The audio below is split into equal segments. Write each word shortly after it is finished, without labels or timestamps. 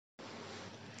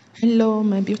Hello,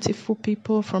 my beautiful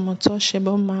people from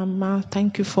Untouchable Mama.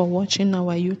 Thank you for watching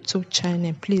our YouTube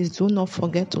channel. Please do not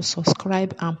forget to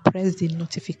subscribe and press the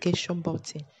notification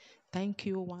button. Thank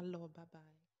you. One love. Bye bye.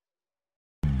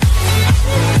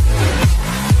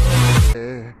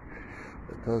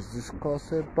 Let us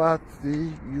discuss about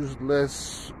the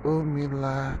useless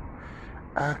Mila,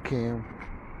 Akim.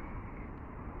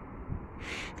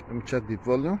 Let me check the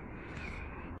volume.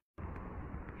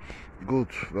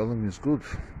 Good, volume is good.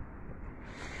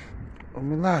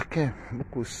 Mila, Akim,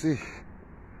 look, we see.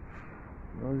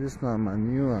 No, this is not my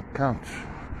new account.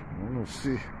 We'll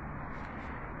see.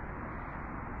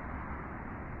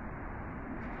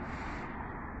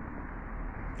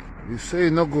 You say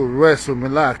you not go rest with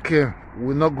Mila, Akim.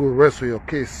 We not go rest with your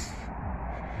case.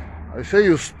 I say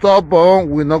you stubborn,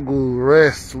 we not go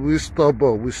rest. We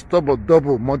stubborn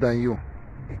double more than you.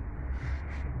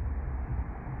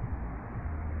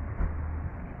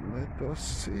 Let us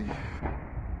see.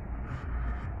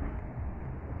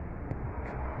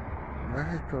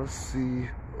 Let us see.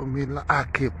 Mila,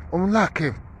 Akim. Mila,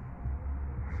 Akim.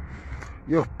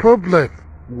 Your problem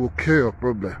will cure your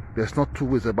problem. There's not two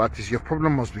ways about this. Your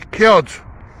problem must be cured.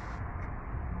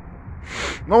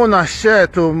 No one share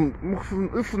to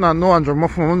if you know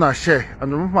Omofuma, no share.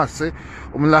 And Omofuma say,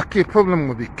 Mila, Akim, problem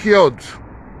will be cured.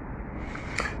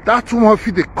 That woman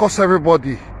feel they curse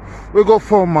everybody. We go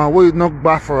for man, we knock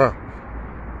back for her.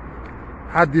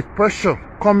 Her depression,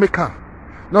 come make her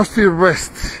not still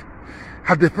rest.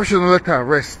 Her depression don't let her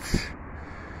rest.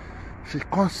 She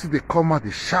can't see they come out, they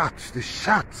shout, they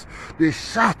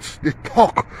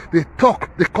talk,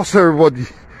 they curse everybody.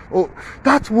 Oh,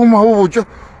 that woman who just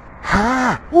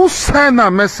who sent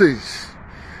her message?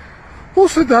 Who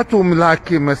said that to me like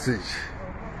a message?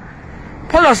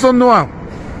 Palace don't know him.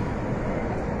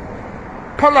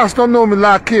 Palace don't know me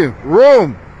like him.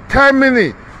 Rome, 10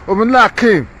 minutes. Me like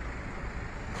him.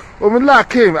 Me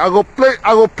like him. I go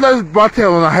place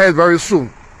battle on her head very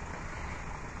soon.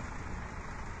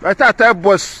 Right at that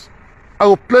boys, I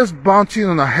will place bounty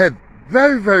on her head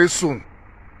very, very soon.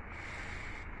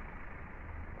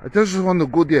 I just want to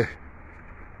go there.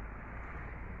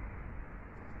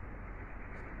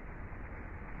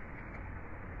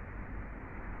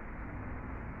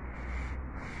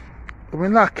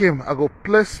 When I came, I go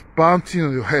place bounty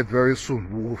on your head very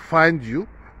soon. We will find you,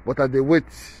 but at the wait,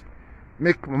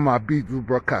 make Mama B do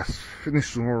broadcast.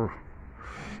 Finish tomorrow.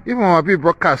 If Mama B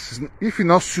broadcast, if you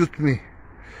not shoot me,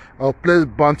 I'll place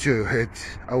bounty on your head.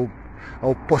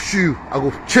 I'll pursue you. I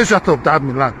will chase out of that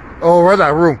Milan. Or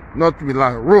rather Rome, not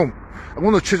Milan, Rome. I'm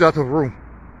going to chase out of Rome.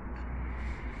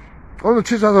 I'm going to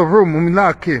chase out of Rome.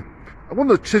 Milan came. I'm going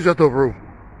to chase out of Rome.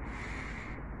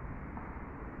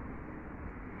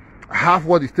 I have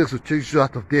what it takes to chase you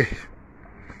out of there.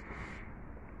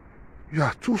 You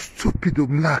are too stupid,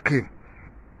 Mila Akim.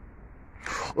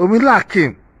 Mila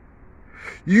Akim.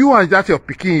 You and that your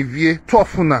Peking Vie,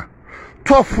 Tough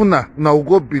now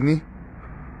go Bini.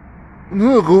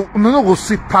 No go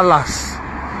see palace.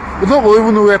 We don't go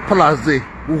even know where palace is.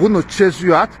 We're going to chase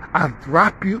you out and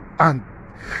wrap you and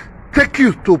take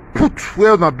you to put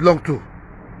where you belong to.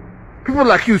 People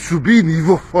like you should be in the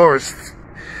evil forest.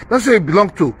 That's where you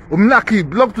belong to. Omilaki, you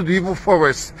belong to the evil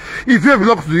forest. If you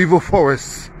belong to the evil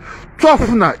forest, Tough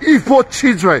evil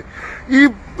children,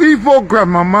 evil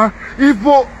grandmama,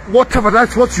 evil whatever,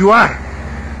 that's what you are.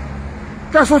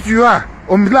 That's what you are.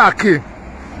 Omilaki,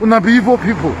 una be evil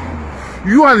people.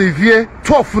 You and Olivier,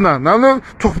 Tough-na, now no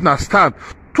Tough-na stand.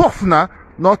 Tough-na,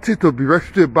 nothing to be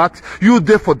refuted about. You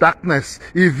there for darkness.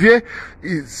 Olivier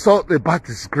is all about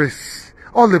disgrace.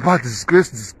 All about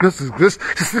disgrace.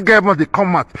 She still get money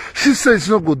come out. She says it's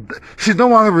not good. She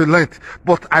don't want to relent.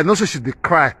 But I know she did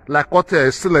cry. Like what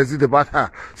still did about her.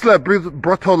 Still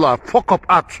brought her fuck up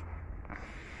out.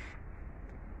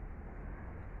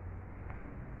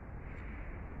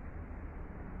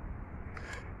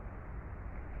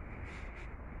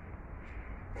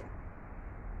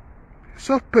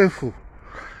 So painful.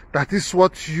 That is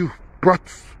what you brought.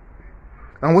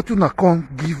 And what you not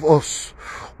can't give us.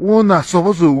 We are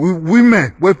supposed to,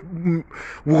 women, we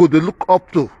go to look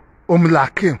up to Mila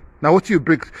Akim. Now what you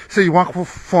bring, say you want to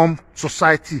form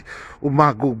society,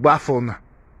 woman go back for now.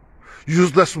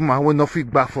 Useless woman will not fit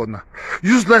back for now.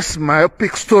 Useless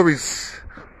myopic stories.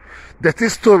 Dirty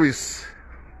stories.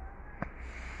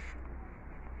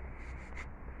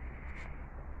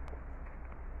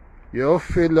 You're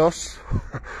failures.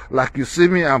 Like you see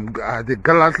me, they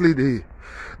gallantly,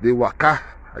 they waka.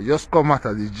 I just come out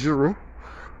of the Jiro.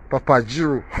 Papa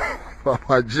Jiro.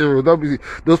 Don't be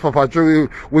those Papa Jiro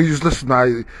we useless to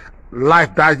my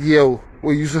life that year.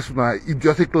 We useless to my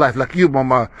idiotic life like you,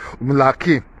 Mama Mila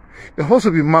Akim. You're supposed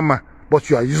to be mama, but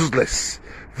you are useless.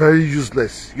 Very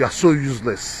useless. You are so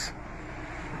useless.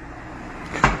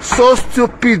 So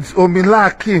stupid, Mila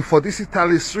Akim, for this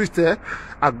Italy street,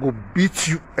 I go beat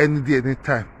you any day,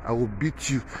 anytime. I will beat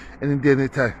you any day,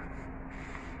 anytime.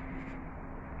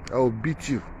 I will beat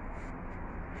you.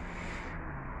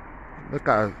 Look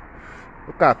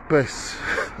at press,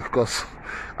 because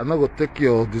I'm not gonna take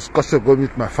your discussion go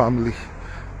with my family.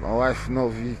 My wife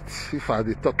knows it. If I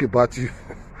dey talk about you,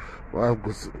 my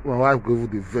wife go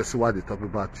with the verse why they talk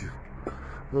about you.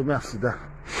 Let me see that.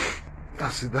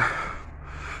 That's it.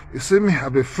 You see me, I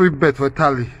be free bet for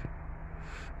Italy.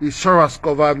 Insurance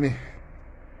cover me.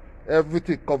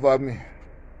 Everything cover me.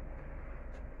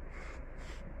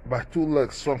 My 2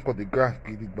 legs sunk on the ground,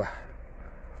 gidigba.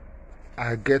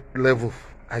 I get level.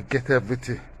 I get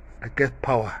everything. I get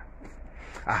power.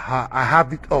 I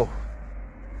have it all.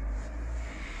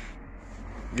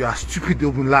 You are stupid,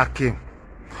 Mila Akim.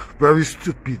 Very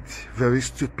stupid. Very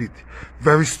stupid.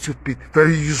 Very stupid.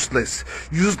 Very useless.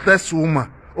 Useless woman.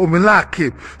 Mila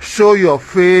Akim, show your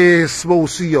face. We will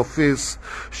see your face.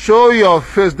 Show your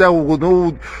face. Then we will know.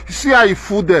 You see how you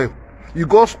fool them. You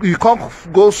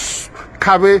can't go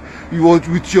carry you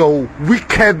with your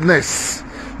wickedness.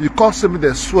 You can't say me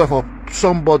the swear for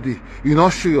somebody. You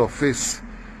not show your face.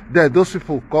 Then those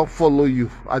people can't follow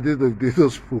you. I didn't know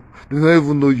those people. They don't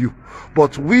even know you.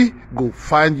 But we go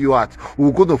find you out.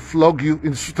 We're going to flog you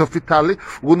in the street of Italy.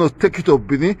 We're going to take you to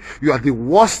Benin. You are the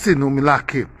worst thing, Mila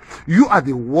Akim. You are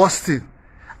the worst thing.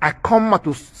 I come out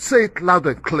to say it loud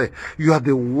and clear. You are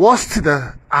the worst thing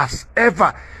that has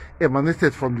ever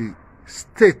emanated from the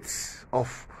state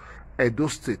of Edo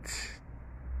State.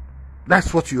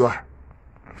 That's what you are.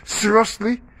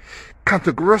 Seriously,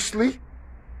 categorically,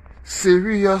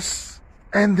 serious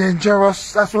and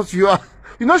dangerous. That's what you are.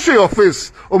 You not show your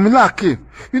face, Mila Akim.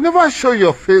 You never show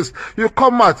your face. You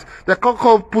come out, they can't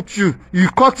come put you. You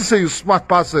can't say you smart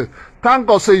person. Thank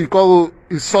God say you call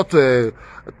insult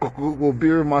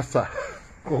Kokobiri master.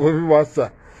 Kokobiri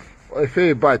master. If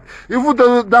you bite. Even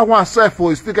though that one self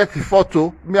will still get the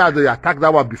photo, me I attack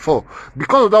that one before.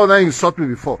 Because of that one you insult me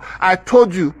before. I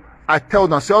told you, I tell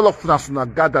them, say all of us una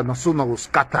gather, na so una go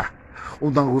scatter.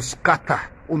 Una go scatter.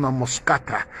 Una must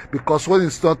scatter. Because when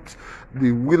it's not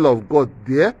the will of God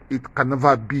there, it can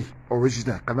never be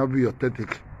original, can never be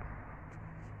authentic.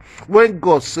 When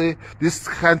God say this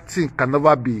kind of thing can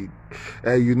never be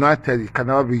united, it can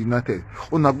never be united.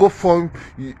 Una go form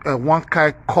one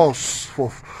kind course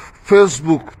for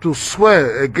Facebook to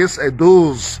swear against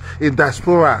those in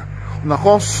diaspora. Una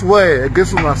can't swear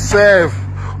against yourself.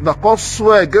 Una can't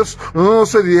swear against.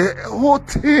 Say the whole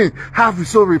thing have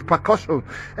its own repercussion.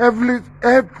 Every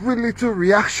little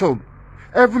reaction,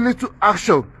 every little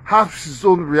action has its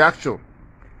own reaction.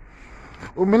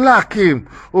 Mila Akim,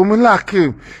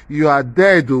 you are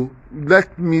dead, though.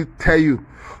 Let me tell you,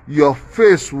 your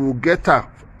face will get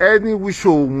up. Any wish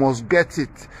you must get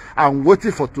it. I'm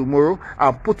waiting for tomorrow.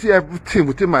 I'm putting everything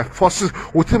within my forces,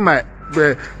 within my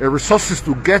resources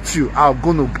to get you. I'm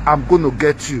gonna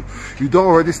get you. You don't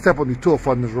already step on the toe of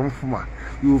Omofuma.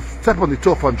 You step on the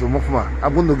toe of Omofuma.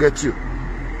 I'm gonna get you.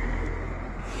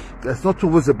 There's no two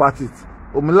ways about it.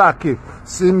 Mila Akim,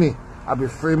 see me. I'll be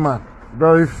free man,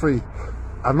 very free.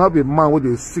 I'll not be a man with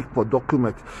a seek for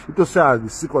document. You to say I be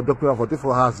seek for document for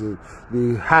different house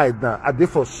they hide now. I did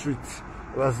for street.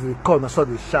 As they call, I saw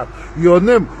the shop. Your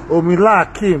name, Mila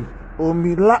Akim.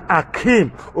 Mila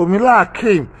Akim.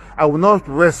 I will not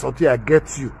rest until I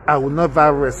get you. I will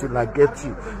never rest till I get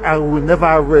you. I will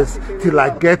never rest till I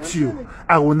get you.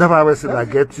 I will never rest till I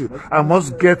get you. I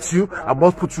must get you. I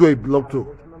must put you where you belong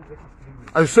to.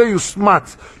 I say you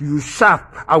smart, you sharp,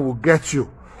 I will get you.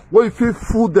 When you feel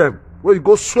fool them, when you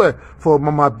go swear for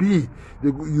Mama B,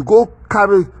 you go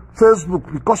carry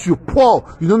Facebook because you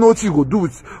poor, you don't know what you go do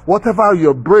with whatever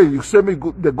your brain. You say me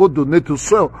they go donate to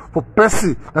sell for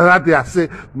Percy, and that day I say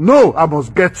no, I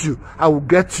must get you. I will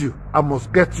get you. I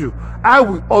must get you. I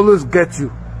will always get you,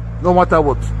 no matter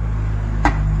what.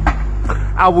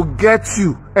 I will get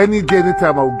you any day,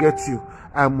 anytime. I will get you.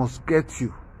 I must get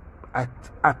you.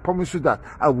 I promise you that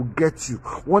I will get you.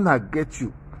 When I get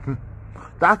you,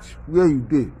 that's where you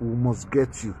did. We must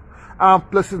get you. I'm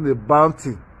placing the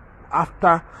bounty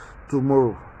after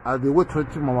tomorrow. And the way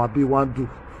 20 Mama B want to do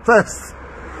first,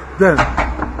 then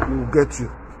we will get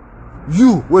you.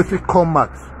 You, if you come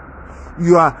out,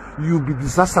 you'll be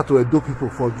disaster to Edo people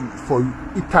for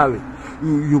Italy.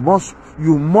 You must.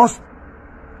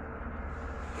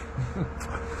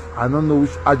 I don't know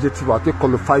which adjective I'll take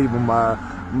qualify you, Mama,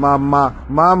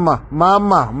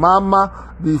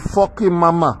 the fucking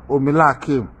Mama, Mila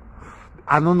Akim.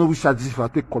 I don't know which adjective I'll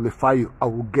take qualify you. I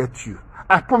will get you.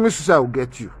 I promise you, say I will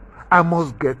get you. I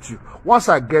must get you. Once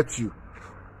I get you,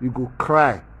 you go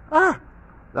cry.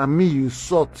 That me you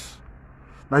insult.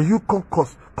 Now you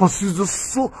consider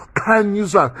so kind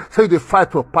news and say they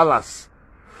fight for palace.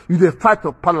 You they fight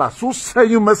for palace. Who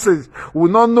send you message? We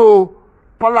not know.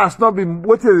 Palace not been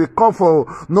waiting. They come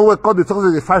for nowhere. Cause they talk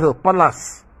say they fight for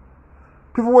palace.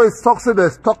 People when talk say they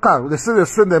stalker. They say they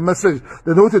send their message.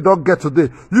 They know what they don't get today.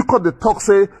 You call the talk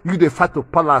say you they fight for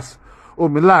palace. Oh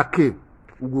Mila Akim.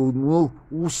 We go know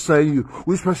who send you,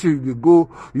 which message you go,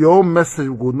 your own message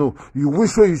we go know. You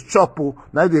wish where you chop,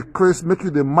 now they crazy, make you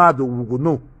the mad, we go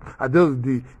know. At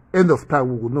the end of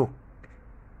time, we go know.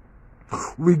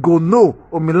 We go know,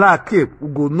 Mila Akim,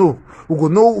 we go know. We go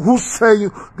know who send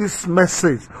you this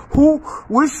message.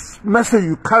 Which message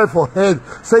you carry for head,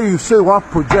 say you say one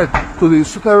project to the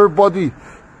suit everybody.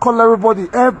 Call everybody,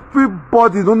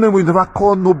 don't name we never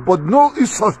call nobody. No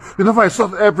insult, we never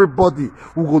insult everybody.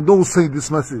 We will know who send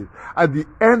this message. At the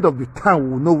end of the time, we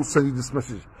will know who send you this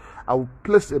message. I will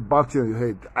place a bounty on your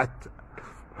head.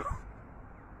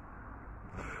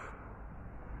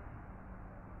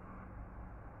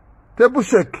 Table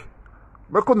shake.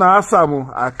 Mekuna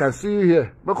Asa, I can see you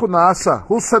here. Mekuna Asa,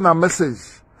 who send a message?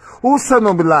 Who send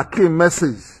a Mila Akim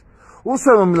message? Who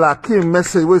send a Mila Akim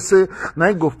message? We say, now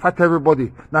you go fight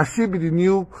everybody. Now she be the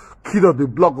new kid of the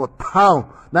block or town.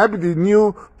 Now be the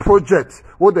new project.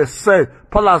 What they said,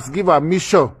 Palace give a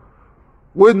mission.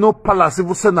 We no Palace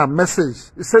even send a message.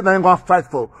 He said, now you gonna fight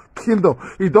for kingdom.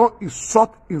 He don't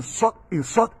insult,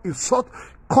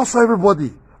 curse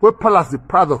everybody. What Palace is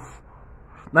proud of.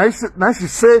 Now she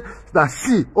say that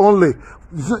she only,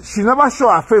 she never show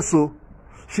her face, so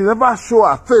she never show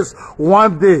her face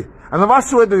one day. I never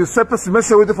saw the separate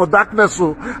message waiting for darkness,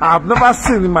 so I have never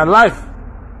seen in my life.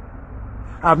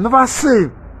 I have never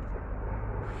seen.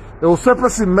 There was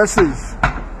separate message.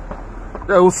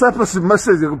 There was separate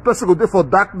message. The person go there for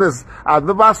darkness. I have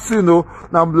never seen. Now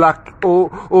I'm like,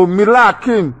 Mila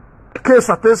Akim. Case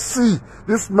I see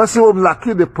this message of Mila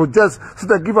Akim, the project, so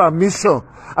they give her a mission.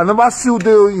 I never see who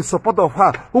they in support of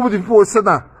her. Who would the people say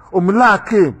now? Mila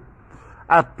Akim.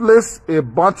 I place a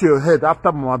bounty on your head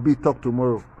after Mama B talk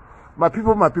tomorrow. My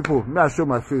people, may I show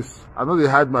my face? I know they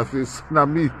hide my face. Now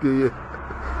me, they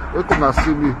come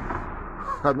see me.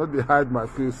 I know they hide my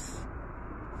face.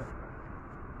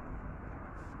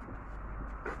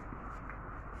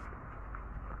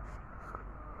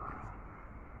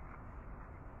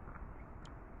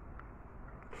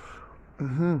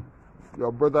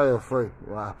 Your brother, your friend.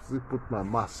 Well, I still put my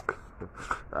mask.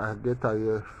 I get her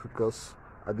here because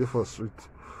I did for street.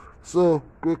 So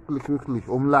quickly,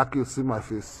 Omlaki, you see my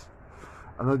face.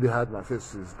 I know they hide my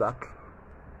face, it's dark.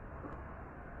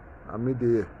 I'm in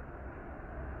there.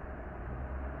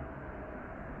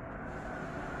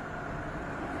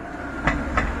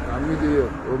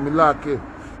 Omilake.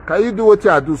 Can you do what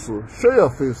you do so? Show your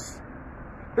face.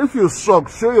 If you suck,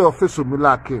 show your face,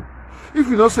 Omilake. If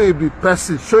you don't say you be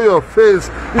person, show your face.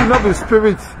 You not be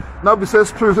spirit. Not be say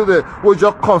spirit so that we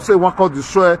just come say one can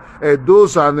destroy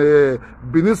those and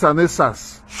Benin and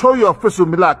Essence. Show your face to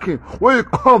Mila Akim. When you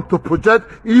come to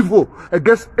project evil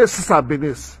against Essence and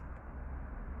Benin.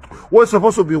 We're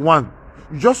supposed to be one.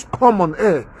 You just come on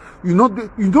air. You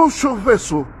don't show face,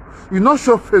 so you not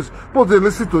show face, but they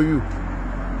listen to you.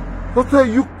 But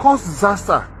you cause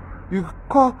disaster. You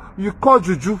call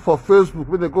Juju for Facebook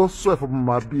when they go swear for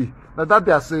Mama B. Now that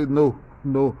they are saying no,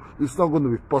 it's not going to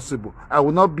be possible. I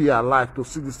will not be alive to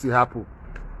see this thing happen.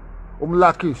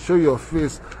 Omlaki, show your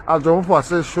face. And John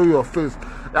says, show your face.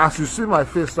 As you see my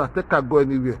face, I think I go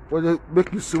anywhere. When they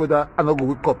make you see whether I'm not going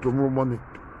to wake up tomorrow morning.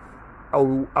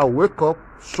 I'll wake up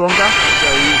stronger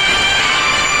than you.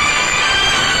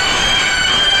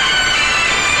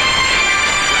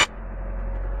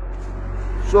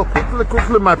 So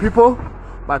quickly, my people,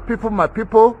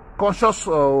 conscious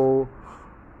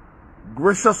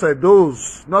gracious are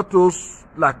those, not those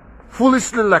like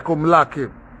foolishly like Omlaki.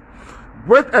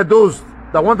 Great are those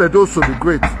that want those to be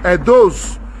great. Are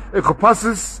those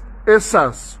encompasses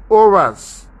essence,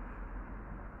 auras,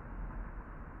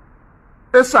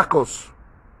 esacos.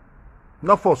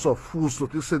 Not for some fools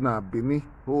to say na Benin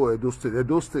or Edo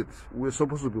State. We're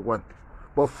supposed to be one.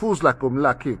 But fools like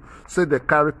Omlaki say they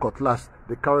carry cutlass,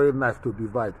 they carry knife to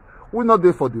divide. We're not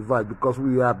there for divide because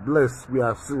we are blessed. We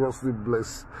are seriously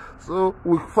blessed. So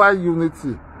we find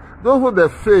unity. Those who they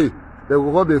fail, they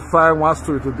will go they find one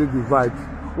story to divide.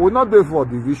 We're not there for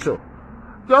division.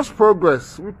 Just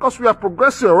progress. Because we are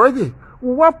progressing already.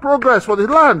 We want progress for the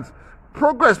land.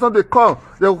 Progress, not they come.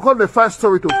 They will come they find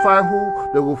story to find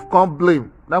who they will come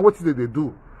blame. Now what did they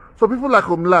do? So people like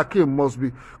Omlaki must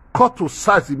be cut to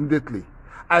size immediately.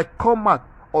 I come out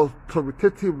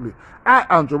authoritatively. I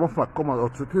and Omofuma come and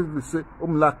authoritatively say,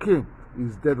 Akim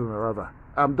is dead on arrival.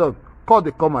 I'm done. Call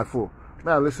they call my phone.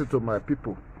 May I listen to my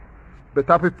people.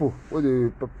 Better people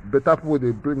when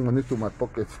they bring money to my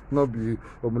pocket. Not be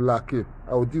Akim.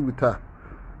 I will deal with her.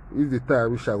 If the time I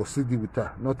wish I will still deal with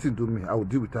her. Nothing to me. I will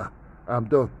deal with her. I'm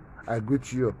done. I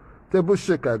greet you. Table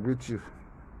shake, I greet you.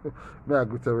 May I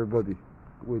greet everybody.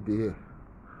 Wait here.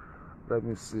 Let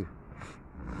me see.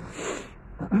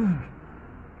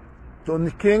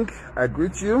 Tony King, I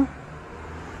greet you.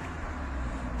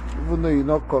 Even though you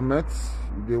not comment,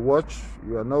 they watch,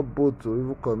 you are not bold to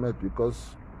even comment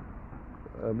because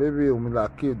maybe Mila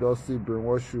does still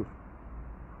brainwash you.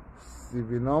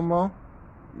 Stevie Normal,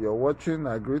 you're watching,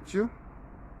 I greet you.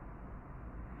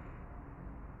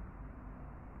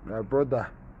 My brother,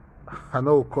 I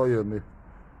know will call your name.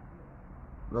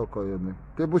 No call your name.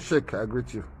 Table shake, I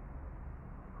greet you.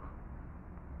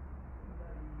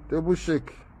 Table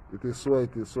shake, it is swear,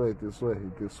 it is swear, it is swear,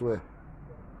 it is swear.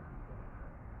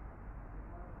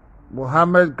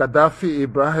 Muhammad Gaddafi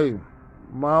Ibrahim.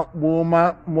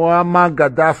 Muhammad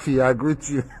Gaddafi, I greet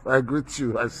you. I greet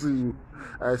you. I see you.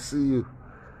 I see you.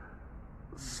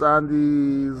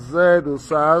 Sandy Z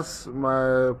Usas,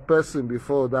 my person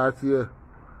before that year.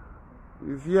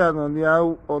 Vivian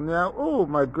Onia, oh,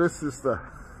 my great sister.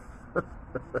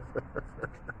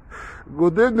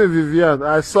 Good evening, Vivian.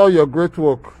 I saw your great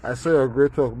work. I saw your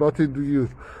great work. Nothing to you.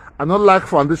 I don't like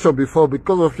foundation before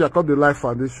because of you. I call the life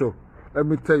foundation. Let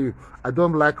me tell you, I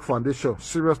don't like foundation.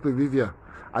 Seriously, Vivian.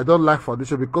 I don't like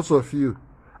foundation because of you.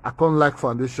 I can't like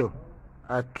foundation.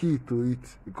 I key to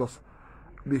it because,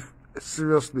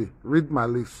 seriously, read my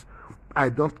list. I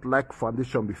don't like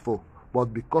foundation before.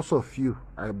 But because of you,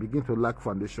 I begin to like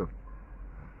foundation.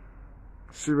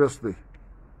 Seriously.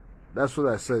 That's what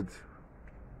I said.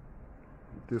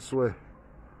 This way.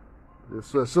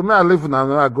 This way. So may I leave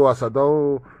now, I go as I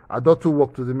don't to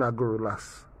work today, may I go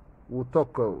relax. We'll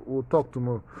talk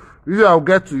tomorrow. Maybe I'll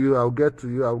get to you, I'll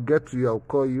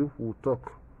call you, we'll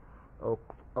talk.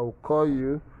 I'll call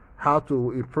you how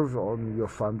to improve on your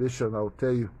foundation. I'll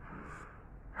tell you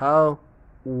how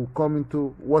we'll come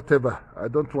into whatever. I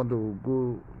don't want to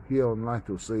go here online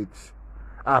to say it.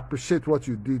 I appreciate what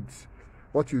you did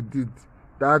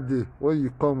that day when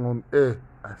you come on air.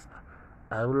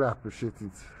 I really appreciate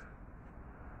it.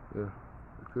 Yeah.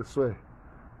 Okay, so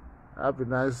have a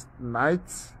nice night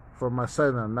from my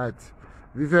side and night.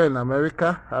 Vivian in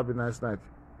America, have a nice night.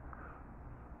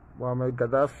 Muhammad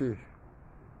Gaddafi,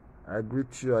 I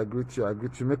greet you.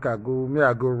 May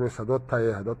I go rest. I don't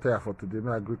tire for today.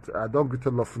 I don't greet a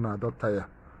lot now. I don't tire.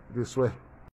 This way.